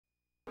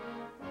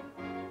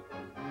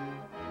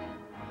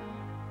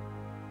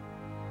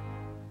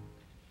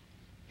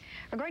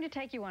We're going to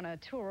take you on a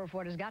tour of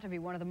what has got to be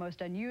one of the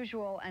most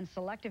unusual and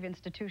selective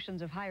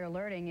institutions of higher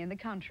learning in the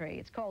country.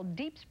 It's called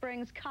Deep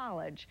Springs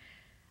College.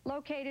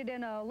 Located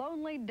in a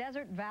lonely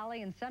desert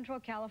valley in Central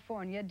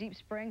California, Deep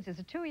Springs is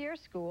a two-year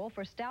school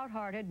for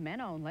stout-hearted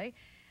men only,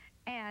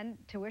 and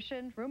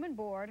tuition, room and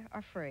board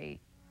are free.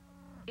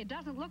 It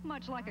doesn't look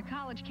much like a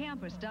college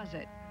campus, does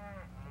it?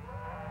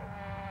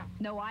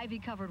 No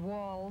ivy-covered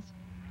walls,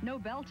 no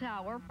bell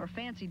tower or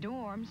fancy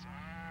dorms,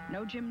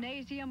 no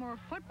gymnasium or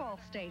football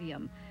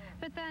stadium.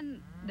 But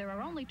then there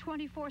are only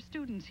 24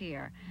 students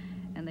here,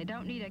 and they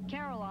don't need a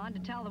carol on to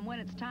tell them when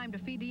it's time to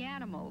feed the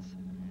animals.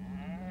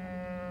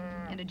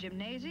 In a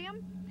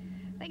gymnasium,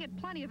 they get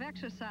plenty of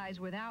exercise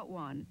without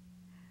one.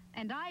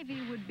 And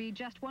ivy would be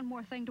just one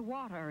more thing to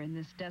water in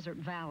this desert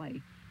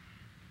valley.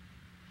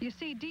 You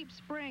see, Deep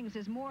Springs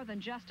is more than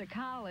just a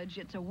college,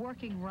 it's a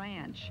working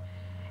ranch.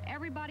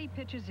 Everybody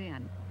pitches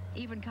in,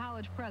 even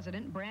college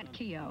president Brant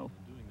Keogh.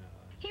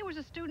 He was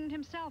a student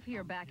himself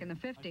here back in the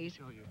 50s.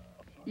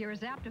 You're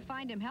as apt to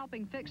find him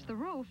helping fix the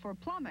roof or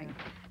plumbing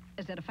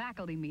as at a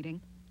faculty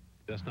meeting.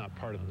 That's not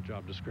part of the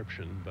job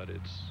description, but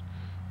it's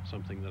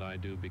something that I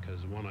do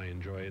because, one, I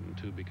enjoy it, and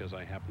two, because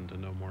I happen to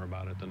know more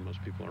about it than most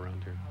people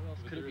around here. How else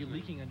could it be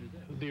leaking under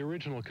there? The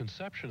original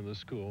conception of the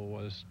school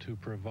was to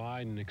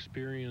provide an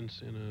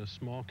experience in a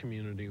small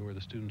community where the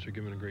students are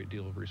given a great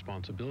deal of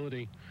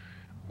responsibility,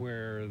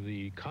 where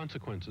the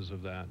consequences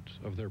of that,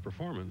 of their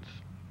performance,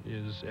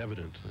 is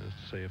evident. As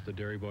to say, if the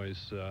dairy boys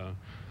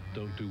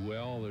don't do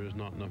well, there's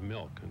not enough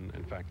milk. And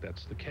in fact,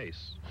 that's the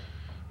case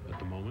at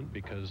the moment,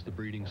 because the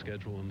breeding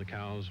schedule in the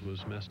cows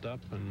was messed up,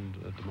 and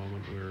at the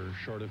moment we're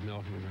short of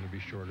milk, and we're going to be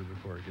shorter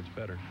before it gets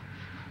better.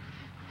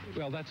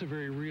 Well, that's a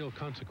very real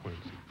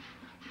consequence.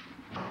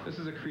 This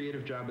is a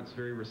creative job. It's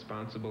very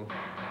responsible.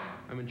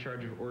 I'm in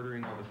charge of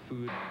ordering all the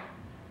food.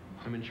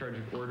 I'm in charge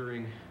of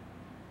ordering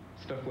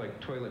stuff like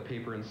toilet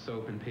paper and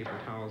soap and paper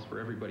towels for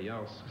everybody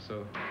else.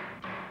 So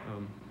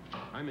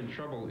I'm in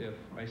trouble if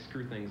I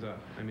screw things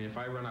up. I mean, if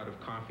I run out of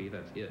coffee,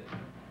 that's it.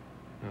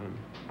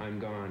 I'm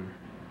gone.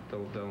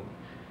 They'll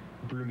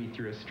brew me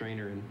through a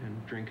strainer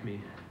and drink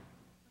me.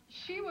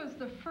 She was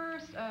the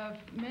first of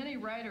many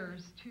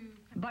writers to...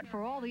 But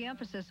for all the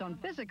emphasis on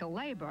physical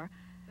labor,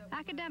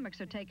 academics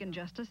are taken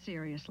just as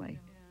seriously.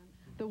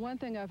 The one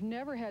thing I've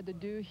never had to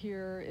do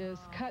here is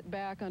cut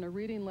back on a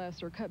reading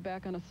list or cut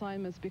back on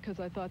assignments because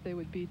I thought they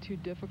would be too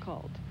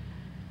difficult.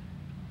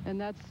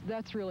 And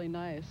that's really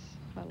nice.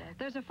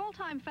 There's a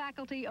full-time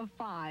faculty of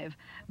 5,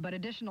 but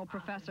additional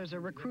professors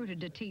are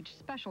recruited to teach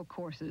special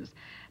courses.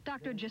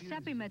 Dr.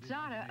 Giuseppe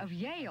Mezzata of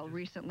Yale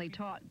recently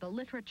taught the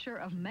literature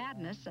of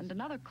madness and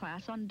another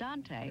class on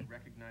Dante.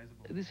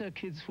 These are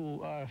kids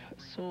who are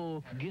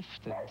so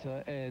gifted,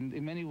 and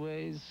in many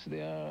ways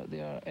they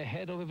are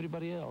ahead of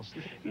everybody else.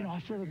 You know,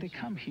 I feel that they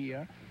come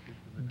here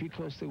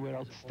because they were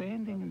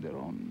outstanding in their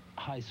own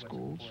high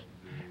schools.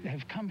 They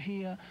have come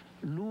here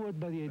lured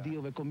by the idea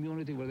of a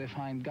community where they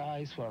find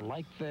guys who are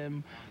like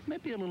them,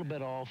 maybe a little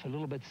bit off, a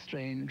little bit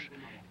strange,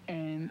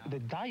 and the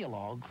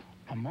dialogue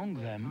among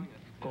them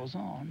goes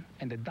on,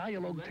 and the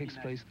dialogue takes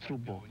place through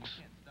books.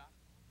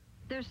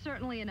 There's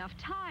certainly enough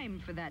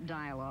time for that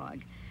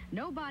dialogue.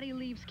 Nobody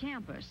leaves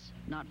campus,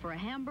 not for a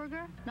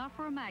hamburger, not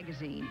for a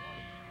magazine.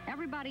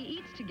 Everybody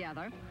eats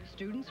together,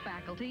 students,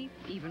 faculty,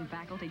 even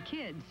faculty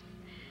kids.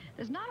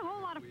 There's not a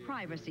whole lot of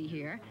privacy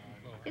here.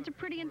 It's a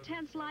pretty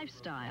intense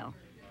lifestyle.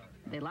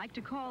 They like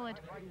to call it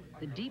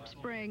the Deep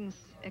Springs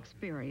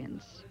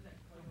experience.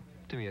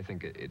 To me, I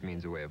think it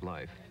means a way of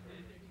life.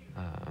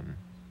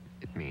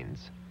 It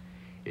means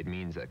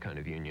that kind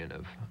of union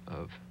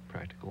of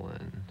practical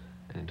and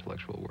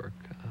intellectual work.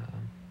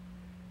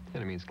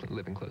 And it means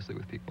living closely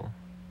with people.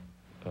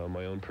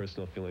 My own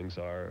personal feelings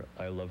are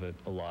I love it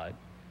a lot,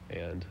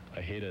 and I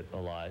hate it a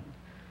lot.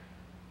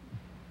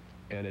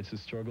 And it's a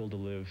struggle to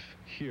live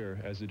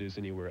here as it is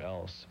anywhere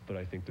else, but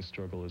I think the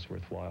struggle is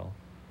worthwhile.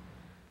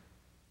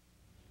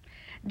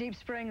 Deep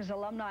Springs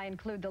alumni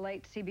include the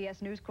late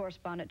CBS News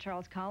correspondent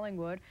Charles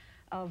Collingwood,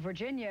 a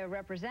Virginia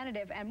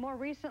representative, and more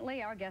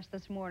recently our guest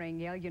this morning,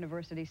 Yale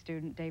University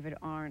student David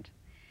Arndt.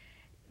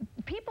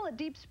 People at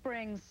Deep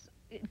Springs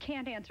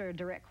can't answer a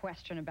direct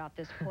question about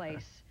this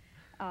place.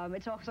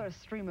 It's all sort of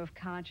stream of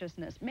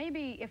consciousness.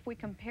 Maybe if we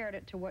compared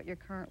it to what you're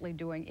currently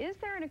doing, is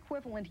there an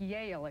equivalent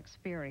Yale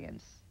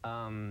experience?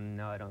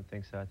 No, I don't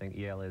think so. I think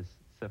Yale is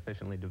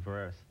sufficiently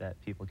diverse that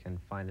people can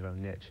find their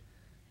own niche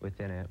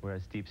within it,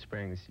 whereas Deep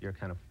Springs, you're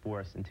kind of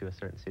forced into a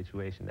certain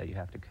situation that you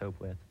have to cope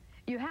with.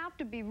 You have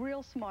to be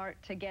real smart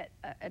to get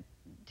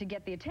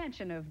the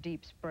attention of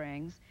Deep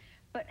Springs.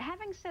 But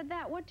having said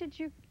that, what did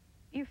you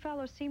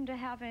fellows seem to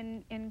have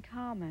in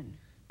common?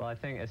 Well, I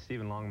think, as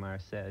Stephen Longmire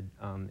said,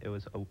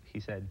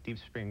 he said Deep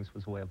Springs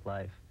was a way of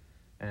life.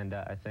 And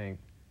I think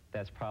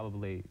that's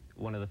probably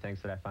one of the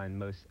things that I find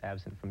most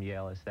absent from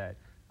Yale is that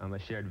a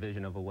shared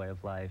vision of a way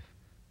of life,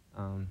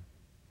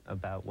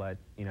 about what,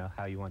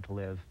 how you want to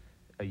live,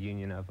 a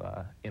union of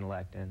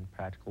intellect and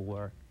practical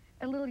work.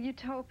 A little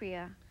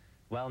utopia.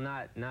 Well,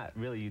 not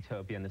really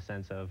utopia in the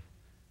sense of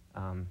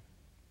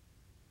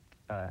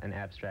an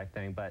abstract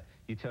thing, but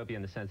utopia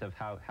in the sense of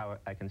how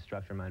I can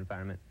structure my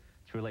environment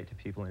to relate to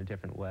people in a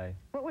different way.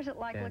 What was it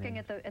like looking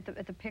at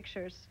the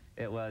pictures?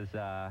 It was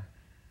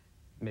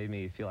made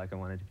me feel like I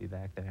wanted to be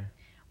back there.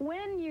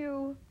 When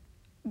you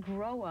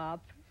grow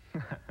up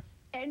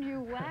and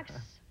you wax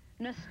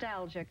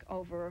nostalgic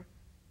over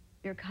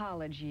your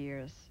college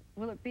years,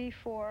 will it be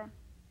for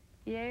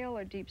Yale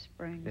or Deep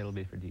Springs? It'll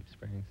be for Deep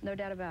Springs. No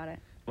doubt about it.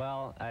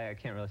 Well, I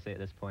can't really say at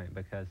this point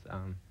because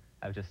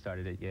I've just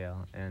started at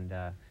Yale, and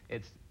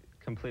it's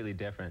completely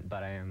different,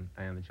 but I am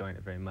enjoying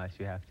it very much.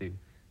 You have to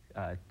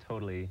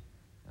totally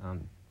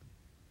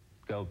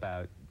go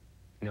about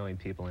knowing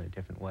people in a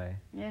different way.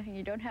 Yeah,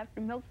 you don't have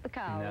to milk the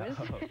cows.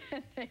 No.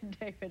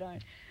 David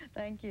Arndt,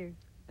 thank you.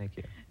 Thank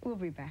you. We'll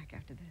be back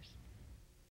after this.